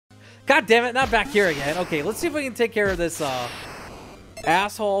God damn it, not back here again. Okay, let's see if we can take care of this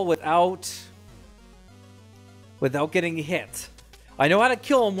asshole without getting hit. I know how to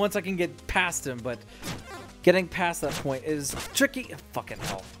kill him once I can get past him, but getting past that point is tricky. Fucking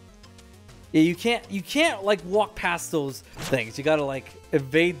hell. Yeah, you can't like walk past those things. You gotta like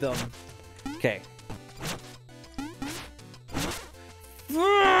evade them. Okay.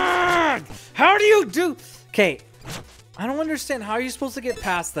 How do you do? Okay. I don't understand how you're supposed to get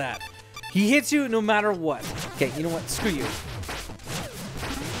past that. He hits you no matter what. Okay, you know what? Screw you.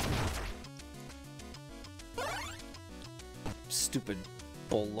 Stupid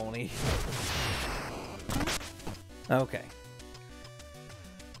baloney. Okay.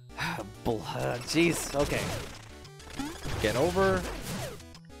 Jeez. Okay. Get over.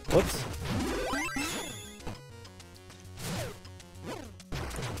 Whoops.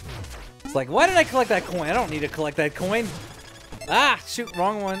 It's like, why did I collect that coin? I don't need to collect that coin. Ah, shoot,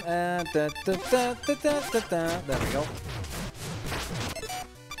 wrong one. There we go.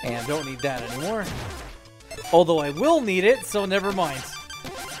 And don't need that anymore. Although I will need it, so never mind.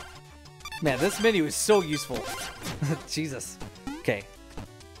 Man, this menu is so useful. Jesus. Okay.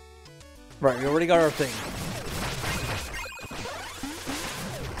 Right, we already got our thing.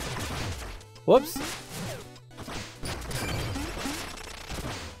 Whoops.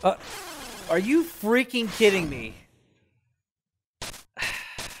 Are you freaking kidding me?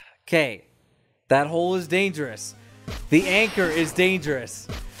 Okay. That hole is dangerous. The anchor is dangerous.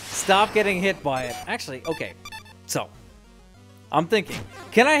 Stop getting hit by it. Actually, okay. So, I'm thinking,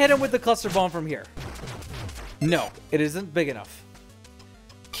 can I hit him with the cluster bomb from here? No, it isn't big enough.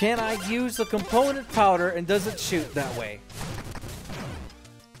 Can I use the component powder and does it shoot that way?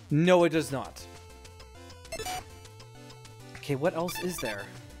 No, it does not. Okay, what else is there?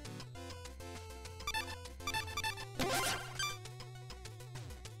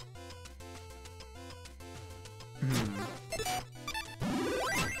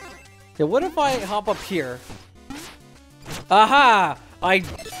 Yeah, what if I hop up here? Aha! I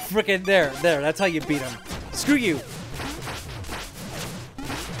frickin' there. That's how you beat him. Screw you.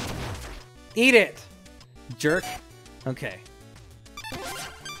 Eat it, jerk. Okay.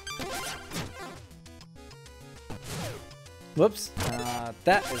 Whoops.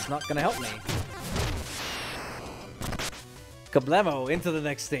 That is not gonna help me. Kablamo, into the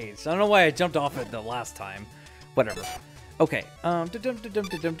next stage. I don't know why I jumped off it the last time. Whatever. Okay. The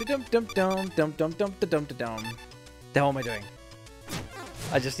hell am I doing?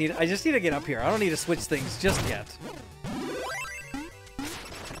 I just need to get up here. I don't need to switch things just yet.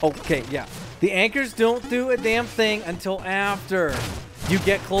 Okay, yeah. The anchors don't do a damn thing until after you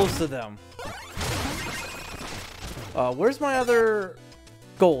get close to them. Where's my other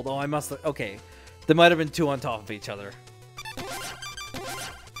gold? Oh, I must have... Okay. There might have been two on top of each other.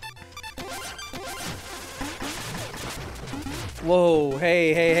 Whoa,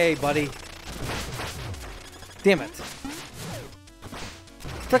 hey, buddy. Damn it.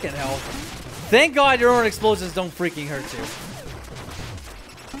 Frickin' hell. Thank God your own explosions don't freaking hurt you.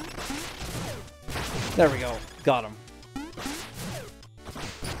 There we go. Got him.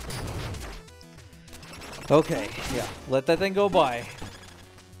 Okay, yeah. Let that thing go by.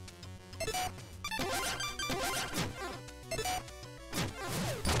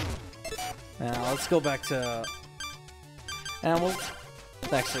 Now, let's go back to... And we'll...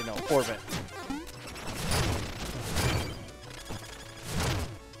 Actually, no. Orbit.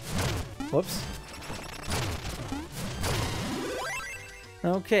 Whoops.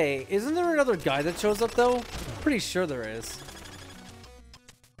 Okay. Isn't there another guy that shows up, though? Pretty sure there is.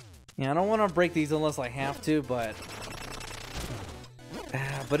 Yeah, I don't want to break these unless I have to, but...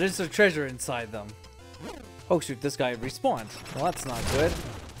 but is there treasure inside them? Oh, shoot. This guy respawned. Well, that's not good.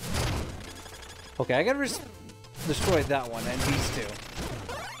 Okay, I gotta destroy that one and these two.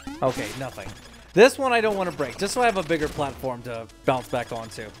 Okay, nothing. This one I don't want to break, just so I have a bigger platform to bounce back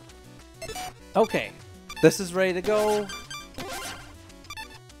onto. Okay, this is ready to go.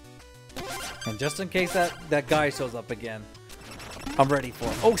 And just in case that guy shows up again, I'm ready for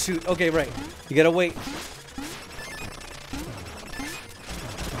it. Oh, shoot. Okay, right. You gotta wait.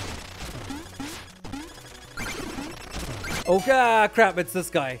 Oh, crap. It's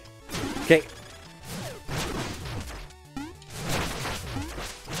this guy. Okay.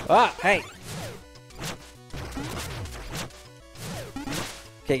 Ah, hey.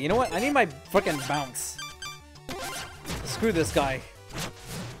 Okay, you know what? I need my frickin' bounce. Screw this guy.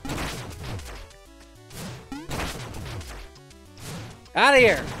 Out of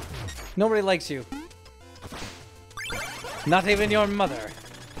here! Nobody likes you. Not even your mother.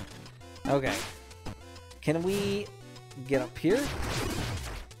 Okay. Can we get up here?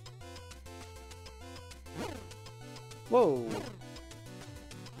 Whoa.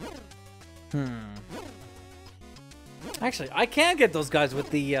 Actually, I can get those guys with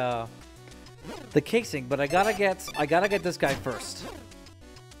the casing, but I gotta get this guy first.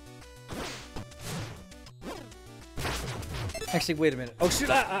 Actually, wait a minute. Oh shoot!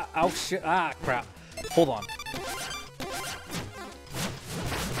 Oh shit! Ah, crap! Hold on.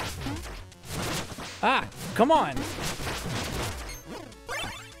 Ah, come on!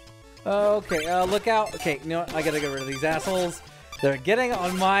 Okay, look out. Okay, you know what? I gotta get rid of these assholes. They're getting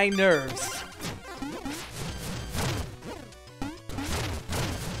on my nerves.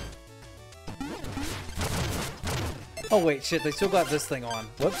 Oh wait, shit, they still got this thing on.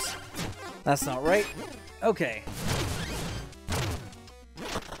 Whoops. That's not right. Okay.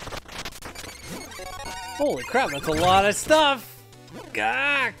 Holy crap, that's a lot of stuff!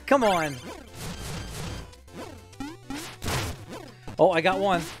 Ah, come on! Oh, I got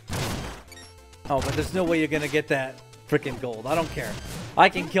one. Oh, but there's no way you're gonna get that freaking gold. I don't care. I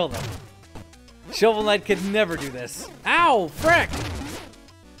can kill them. Shovel Knight could never do this. Ow! Frick!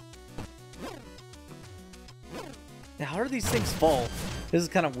 Now, how do these things fall? This is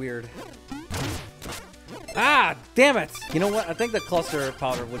kind of weird. Ah! Damn it! You know what? I think the cluster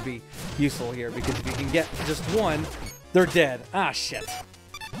powder would be useful here, because if you can get just one, they're dead. Ah, shit.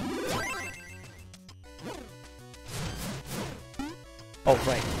 Oh,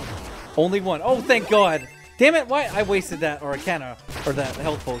 right. Only one. Oh, thank God. Damn it, why? I wasted that Arcana, or that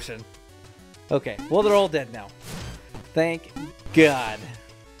health potion. Okay, well, they're all dead now. Thank God.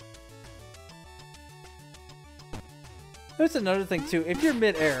 There's another thing, too. If you're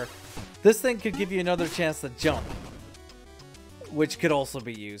mid-air, this thing could give you another chance to jump, which could also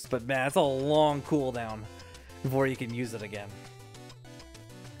be used. But, man, it's a long cooldown before you can use it again.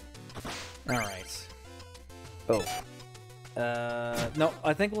 Alright. Oh. No,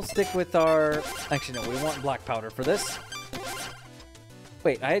 I think we'll stick with our... Actually, no, we want black powder for this.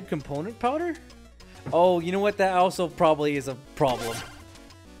 Wait, I had component powder? Oh, you know what? That also probably is a problem.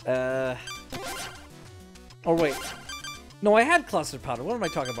 Oh, wait. No, I had cluster powder. What am I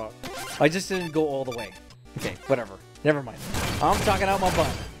talking about? I just didn't go all the way. Okay, whatever. Never mind. I'm talking out my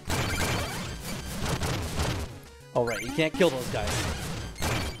butt. Oh, right. You can't kill those guys.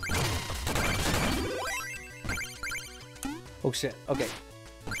 Oh, shit. Okay.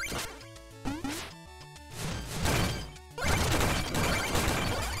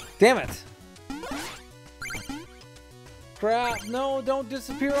 Damn it! Crap! No, don't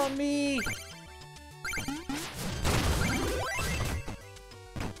disappear on me!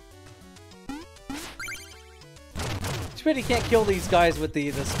 Too bad you can't kill these guys with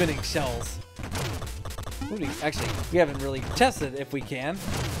the spinning shells. Actually, we haven't really tested if we can.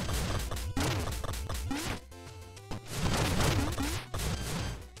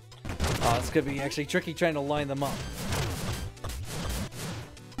 Oh, this could be actually tricky trying to line them up.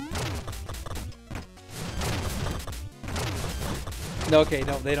 Okay,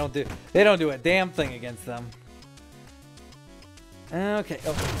 no, they don't do a damn thing against them. Okay.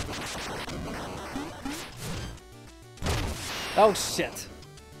 Oh shit.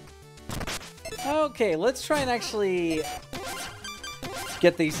 Okay, let's try and actually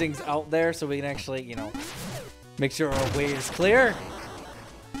get these things out there so we can actually, you know, make sure our way is clear.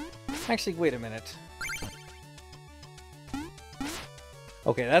 Actually, wait a minute.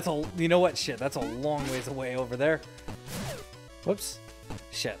 Okay, that's a... You know what? Shit, that's a long ways away over there. Whoops.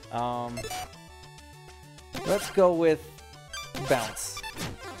 Shit. Let's go with bounce.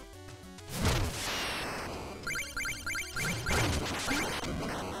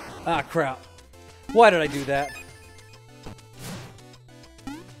 Ah, crap. Why did I do that?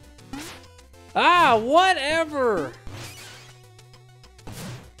 Ah, whatever!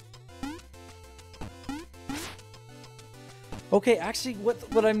 Okay, actually,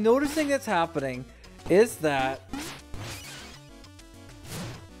 what I'm noticing that's happening is that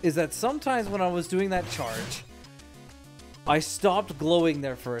sometimes when I was doing that charge, I stopped glowing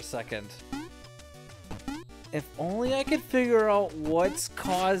there for a second. If only I could figure out what's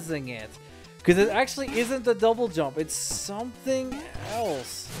causing it. Because it actually isn't the double jump, it's something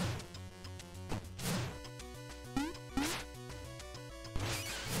else.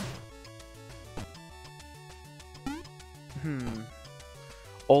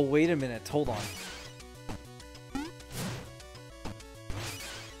 Oh, wait a minute. Hold on.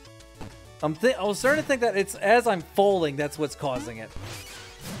 I was starting to think that it's as I'm falling, that's what's causing it.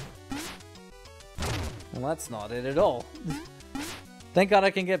 Well, that's not it at all. Thank God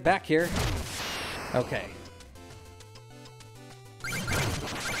I can get back here. Okay.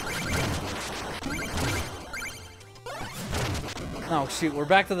 Oh, shoot. We're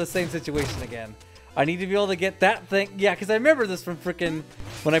back to the same situation again. I need to be able to get that thing. Yeah, because I remember this from freaking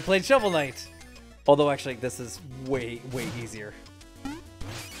when I played Shovel Knight. Although, actually, this is way, way easier.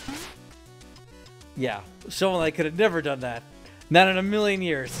 Yeah, Shovel Knight could have never done that. Not in a million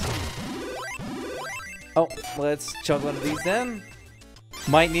years. Oh, let's chug one of these then.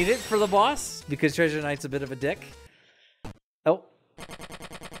 Might need it for the boss, because Treasure Knight's a bit of a dick. Oh.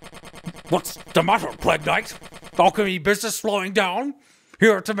 What's the matter, Plague Knight? Alchemy business slowing down?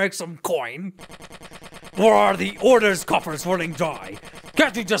 Here to make some coin? Or are the Order's coffers running dry?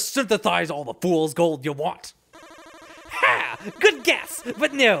 Can't you just synthesize all the fool's gold you want? Ha! Good guess!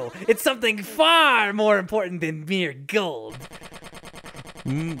 But no, it's something far more important than mere gold.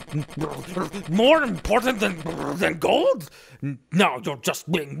 More important than gold? Now you're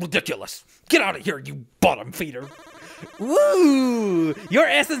just being ridiculous. Get out of here, you bottom feeder. Ooh, your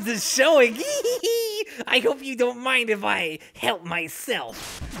essence is showing. I hope you don't mind if I help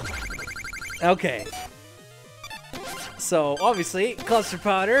myself. Okay. So, obviously, cluster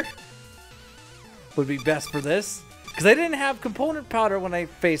powder would be best for this. Because I didn't have component powder when I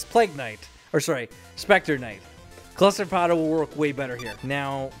faced Plague Knight. Or, sorry, Spectre Knight. Cluster powder will work way better here.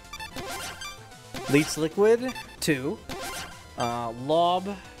 Now, Leech Liquid, 2.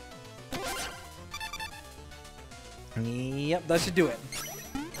 Lob. Yep, that should do it.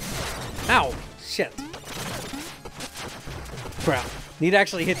 Ow! Shit. Crap. Need to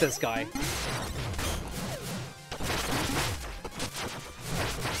actually hit this guy.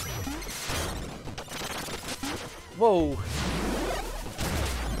 Whoa.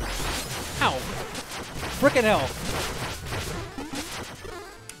 Ow. Frickin' hell.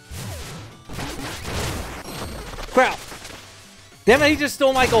 Crap. Damn it, he just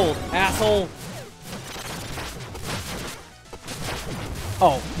stole my gold, asshole.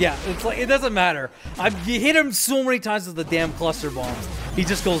 Oh, yeah, it's like, it doesn't matter. You hit him so many times with the damn cluster bombs. He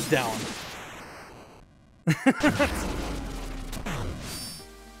just goes down.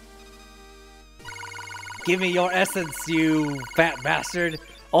 Give me your essence, you fat bastard.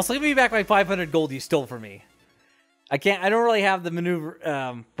 Also, give me back my 500 gold you stole from me. I don't really have the maneuver,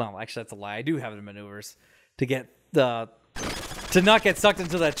 well, actually, that's a lie. I do have the maneuvers to get to not get sucked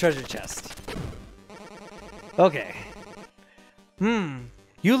into that treasure chest. Okay.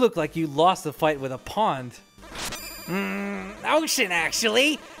 You look like you lost the fight with a pond. Ocean,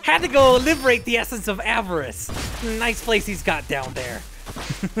 actually. Had to go liberate the essence of avarice. Nice place he's got down there.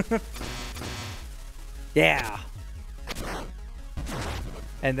 Yeah.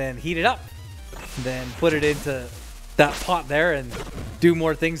 And then heat it up. Then put it into that pot there and do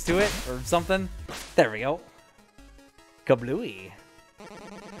more things to it or something. There we go. Kablooey.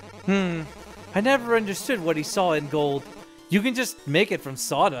 I never understood what he saw in gold. You can just make it from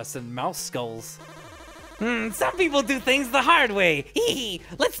sawdust and mouse skulls. Some people do things the hard way. Hee,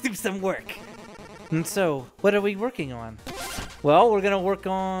 let's do some work. And so, what are we working on? Well, we're gonna work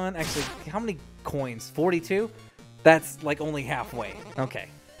on, actually, how many coins? 42? That's like only halfway. Okay.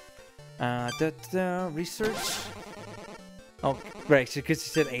 Research. Oh, right, because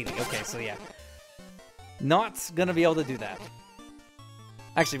you said 80. Okay, so yeah. Not gonna be able to do that.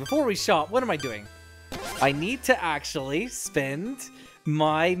 Actually, before we shop, what am I doing? I need to actually spend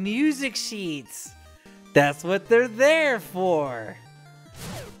my music sheets. That's what they're there for.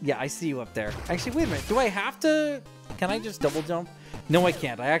 Yeah, I see you up there. Actually, wait a minute. Do I have to? Can I just double jump? No, I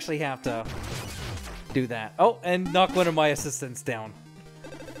can't. I actually have to do that. Oh, and knock one of my assistants down.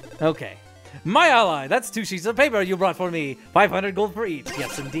 Okay. My ally. That's 2 sheets of paper you brought for me. 500 gold for each.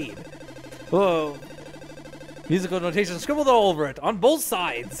 Yes, indeed. Whoa. Musical notation scribbled all over it, on both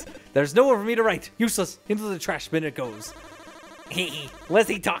sides. There's nowhere for me to write. Useless. Into the trash bin it goes. Hee. Was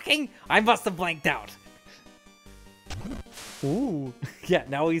he talking? I must have blanked out. Ooh. Yeah,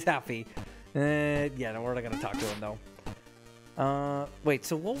 now he's happy. Yeah, no, we're not going to talk to him, though. Wait,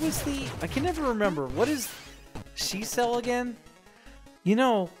 so what was the... I can never remember. What is she sell again? You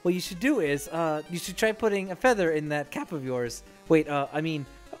know, what you should do is, you should try putting a feather in that cap of yours. Wait, I mean,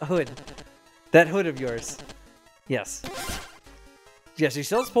 a hood. That hood of yours. Yes. Yes, she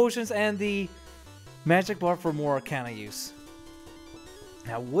sells potions and the magic bar for more arcana use.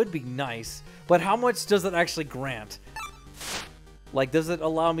 That would be nice, but how much does it actually grant? Like, does it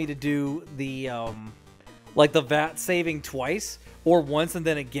allow me to do the, like the VAT saving twice? Or once and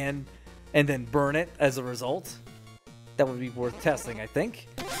then again, and then burn it as a result? That would be worth testing, I think.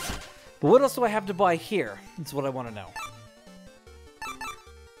 But what else do I have to buy here? That's what I want to know.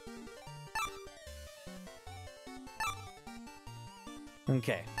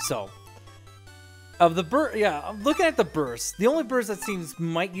 Okay, so of the burst, yeah, I'm looking at the burst. The only burst that seems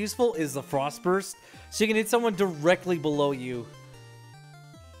might useful is the frost burst, so you can hit someone directly below you.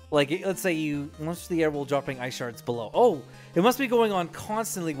 like, let's say you launch the air while dropping ice shards below. Oh, it must be going on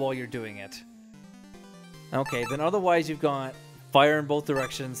constantly while you're doing it. Okay, then otherwise you've got fire in both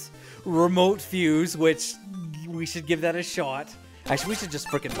directions, remote fuse, which we should give that a shot. Actually, we should just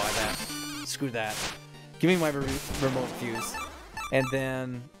freaking buy that. Screw that. Give me my remote fuse. And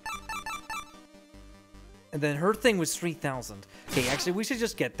then her thing was 3,000. Okay, actually, we should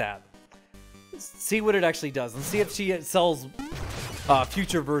just get that. See what it actually does, and see if she sells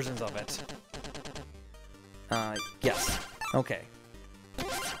future versions of it. Yes. Okay.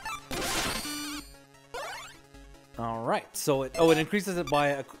 All right. So it increases it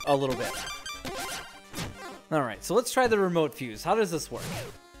by a little bit. All right. So let's try the remote fuse. How does this work?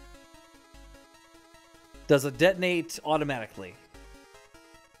 Does it detonate automatically?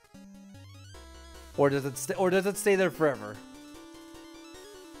 Or does it stay there forever?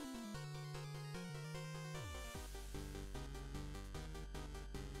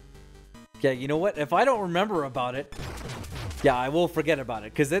 Yeah, you know what? If I don't remember about it, yeah, I will forget about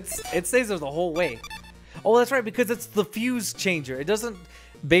it because it stays there the whole way. Oh, that's right, because it's the fuse changer. It doesn't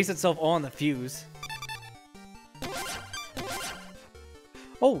base itself on the fuse.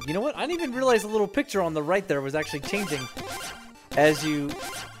 Oh, you know what? I didn't even realize the little picture on the right there was actually changing as you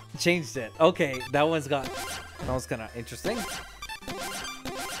changed it. Okay, that was kind of interesting.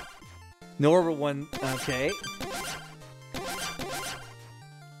 No orbit one. Okay.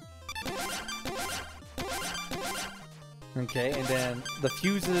 Okay, and then the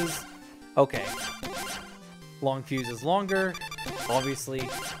fuses. Okay. Long fuse is longer. Obviously,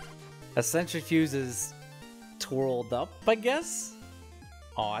 a centrifuge is twirled up, I guess?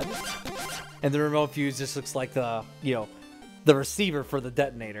 Odd. And the remote fuse just looks like the, the receiver for the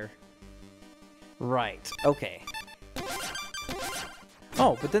detonator. Right, okay.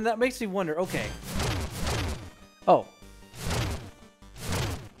 Oh, but then that makes me wonder, okay. Oh.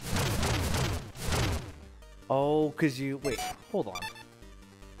 Oh, because wait, hold on.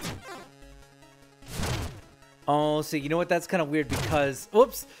 Oh, see, you know what? That's kind of weird because,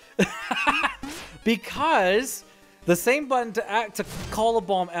 whoops. Because the same button to call a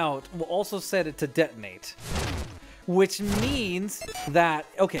bomb out will also set it to detonate. Which means that,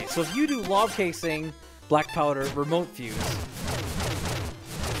 okay, so if you do lob casing, black powder, remote fuse,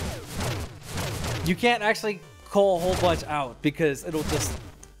 you can't actually call a whole bunch out because it'll just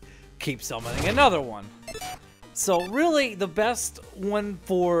keep summoning another one. So really, the best one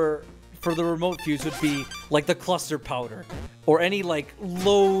for the remote fuse would be like the cluster powder or any like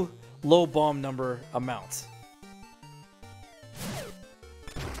low bomb number amounts.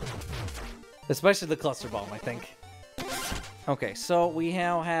 Especially the cluster bomb, I think. Okay, so we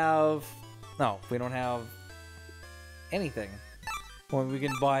now have no, we don't have anything. Well, we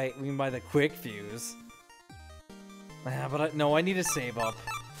can buy the quick fuse. Yeah, but no, I need to save up.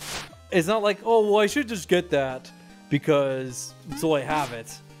 It's not like, oh, well, I should just get that because so I have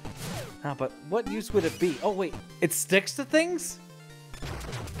it. Ah, but what use would it be? Oh, wait, it sticks to things?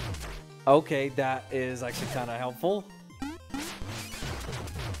 Okay, that is actually kind of helpful.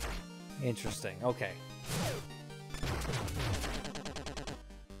 Interesting, okay.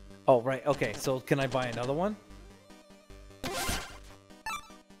 Oh, right, okay, so can I buy another one?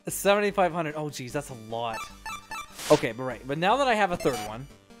 7,500, oh geez, that's a lot. Okay, but now that I have a third one,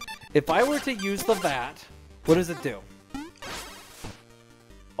 if I were to use the VAT, what does it do?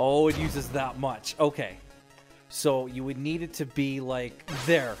 Oh, it uses that much. Okay. So you would need it to be like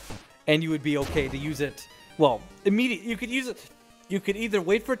there. And you would be okay to use it. Well, immediately. You could use it. You could either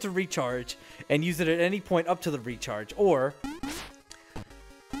wait for it to recharge and use it at any point up to the recharge. Or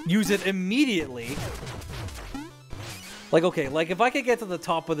use it immediately. Like, okay. Like if I could get to the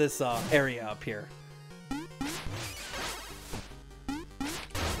top of this area up here.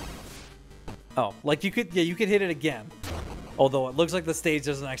 Oh, like you could hit it again. Although it looks like the stage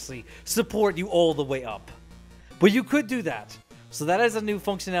doesn't actually support you all the way up. But you could do that. So that is a new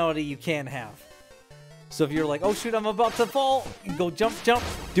functionality you can have. So if you're like, oh shoot, I'm about to fall, you go jump,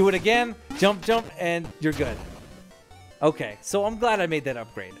 do it again, jump, and you're good. Okay, so I'm glad I made that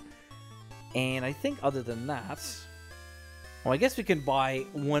upgrade. And I think other than that, well, I guess we can buy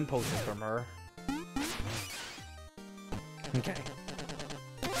one potion from her. Okay.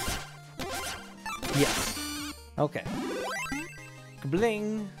 Yes. Okay.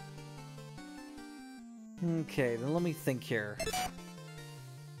 Bling. Okay, then let me think here.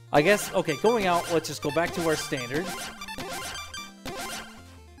 I guess, okay, going out, let's just go back to our standard.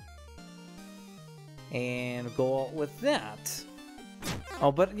 And go out with that.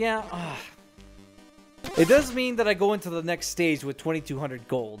 Oh, but yeah. It does mean that I go into the next stage with 2,200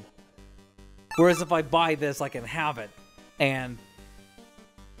 gold. Whereas if I buy this, I can have it. And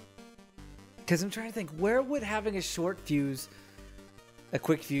Because I'm trying to think, where would having a short fuse, a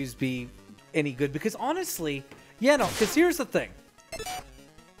quick fuse be any good? Because honestly, yeah, no, because here's the thing.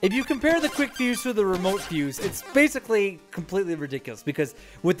 If you compare the quick fuse to the remote fuse, it's basically completely ridiculous. Because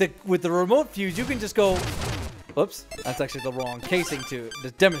with the remote fuse, you can just go... Oops, that's actually the wrong casing to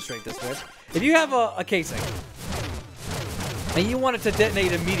demonstrate this with. If you have a casing, and you want it to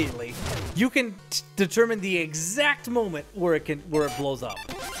detonate immediately, you can determine the exact moment where it blows up.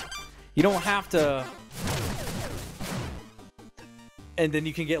 You don't have to... And then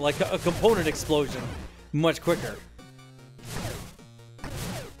you can get like a component explosion much quicker.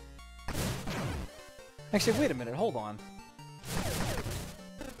 Actually, wait a minute, hold on.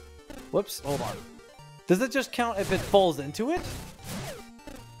 Whoops, hold on. Does it just count if it falls into it?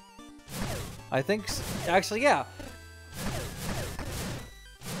 I think... Actually, yeah.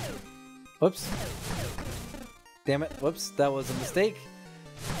 Whoops. Damn it. Whoops, that was a mistake.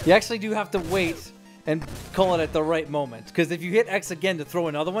 You actually do have to wait and call it at the right moment. Because if you hit X again to throw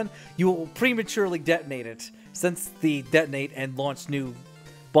another one, you will prematurely detonate it. Since the detonate and launch new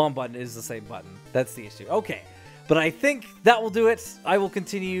bomb button is the same button. That's the issue. Okay. But I think that will do it. I will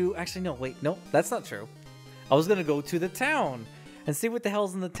continue... Actually, no, wait. No, that's not true. I was going to go to the town and see what the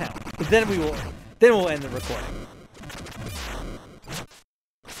hell's in the town. But then we'll end the recording.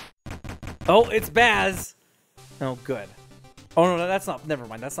 Oh, it's Baz. Oh, good. Oh no, that's not. Never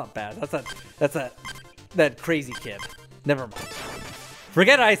mind. That's not Baz. That's that crazy kid. Never mind.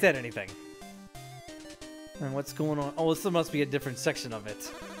 Forget I said anything. And what's going on? Oh, this must be a different section of it.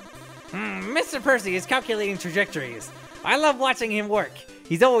 Mr. Percy is calculating trajectories. I love watching him work.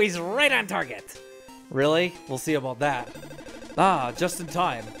 He's always right on target. Really? We'll see about that. Ah, just in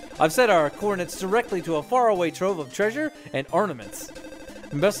time. I've set our coordinates directly to a faraway trove of treasure and ornaments.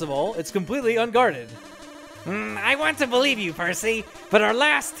 And best of all, it's completely unguarded. I want to believe you, Percy, but our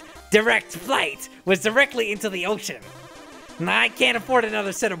last direct flight was directly into the ocean. I can't afford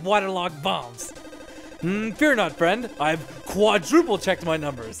another set of waterlogged bombs. Fear not, friend. I've quadruple checked my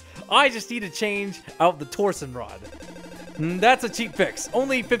numbers. I just need to change out the torsion rod. That's a cheap fix.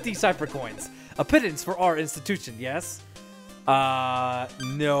 Only 50 cipher coins. A pittance for our institution, yes?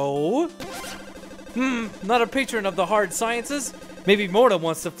 No. Not a patron of the hard sciences? Maybe Mona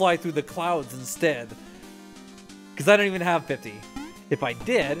wants to fly through the clouds instead. Because I don't even have 50. If I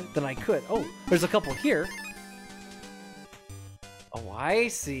did, then I could. Oh, there's a couple here. Oh, I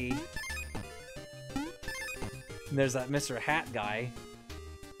see. And there's that Mr. Hat guy.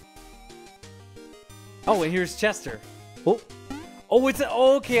 Oh, and here's Chester. Oh, oh, it's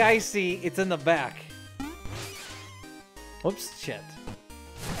okay. I see. It's in the back. Whoops, shit.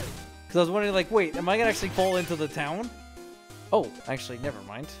 Because I was wondering, like, wait, am I gonna actually fall into the town? Oh, actually, never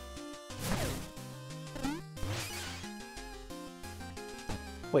mind.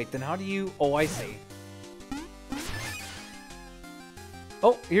 Wait, then how do you... Oh, I see.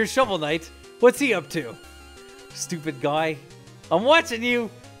 Oh, here's Shovel Knight. What's he up to? Stupid guy. I'm watching you!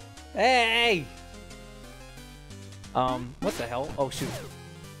 Hey! What the hell? Oh, shoot.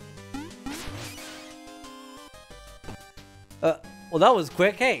 Well, that was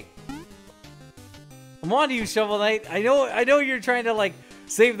quick. Hey! I'm on to you, Shovel Knight. I know you're trying to, like,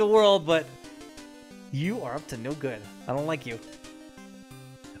 save the world, but you are up to no good. I don't like you.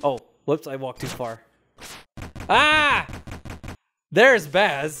 Oh, whoops, I walked too far. Ah! There's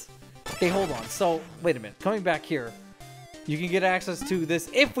Baz. Okay, hold on. So, wait a minute. Coming back here, you can get access to this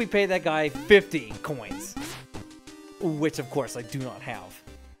if we pay that guy 50 coins. Which, of course, I do not have.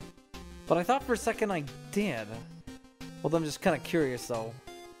 But I thought for a second I did. Well, I'm just kind of curious, though.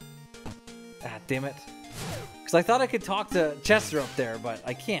 Ah, damn it. Because I thought I could talk to Chester up there, but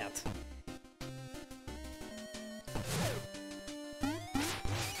I can't.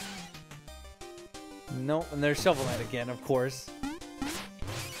 Nope, and there's Shovel Knight again, of course.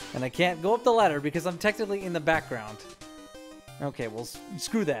 And I can't go up the ladder because I'm technically in the background. Okay, well,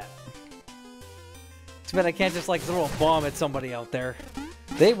 screw that. Too bad I can't just, like, throw a bomb at somebody out there.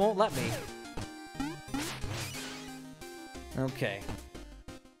 They won't let me. Okay.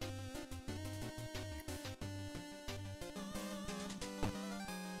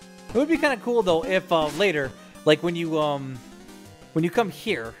 It would be kind of cool, though, if later, like, when you come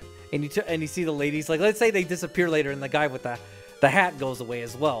here and you see the ladies, like, let's say they disappear later and the guy with the hat goes away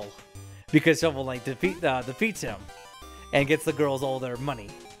as well, because Shovel Knight defeats him and gets the girls all their money.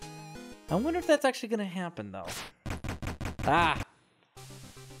 I wonder if that's actually gonna happen, though. Ah,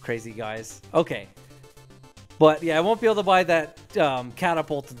 crazy guys. Okay, but yeah, I won't be able to buy that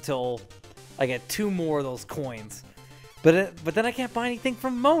catapult until I get 2 more of those coins. But then I can't buy anything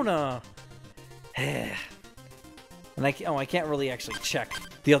from Mona. And I can't really actually check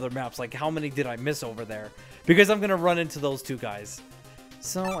the other maps. Like, how many did I miss over there? Because I'm gonna run into those two guys.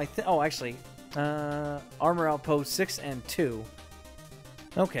 So I think, oh, actually, Armor Outpost 6 and 2.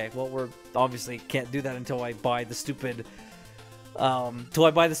 Okay, well, we're obviously can't do that until I buy the stupid,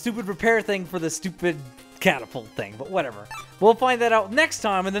 repair thing for the stupid catapult thing, but whatever. We'll find that out next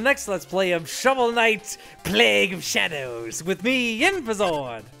time in the next Let's Play of Shovel Knight Plague of Shadows with me,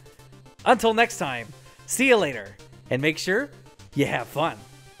 Infesord. Until next time, see you later, and make sure you have fun.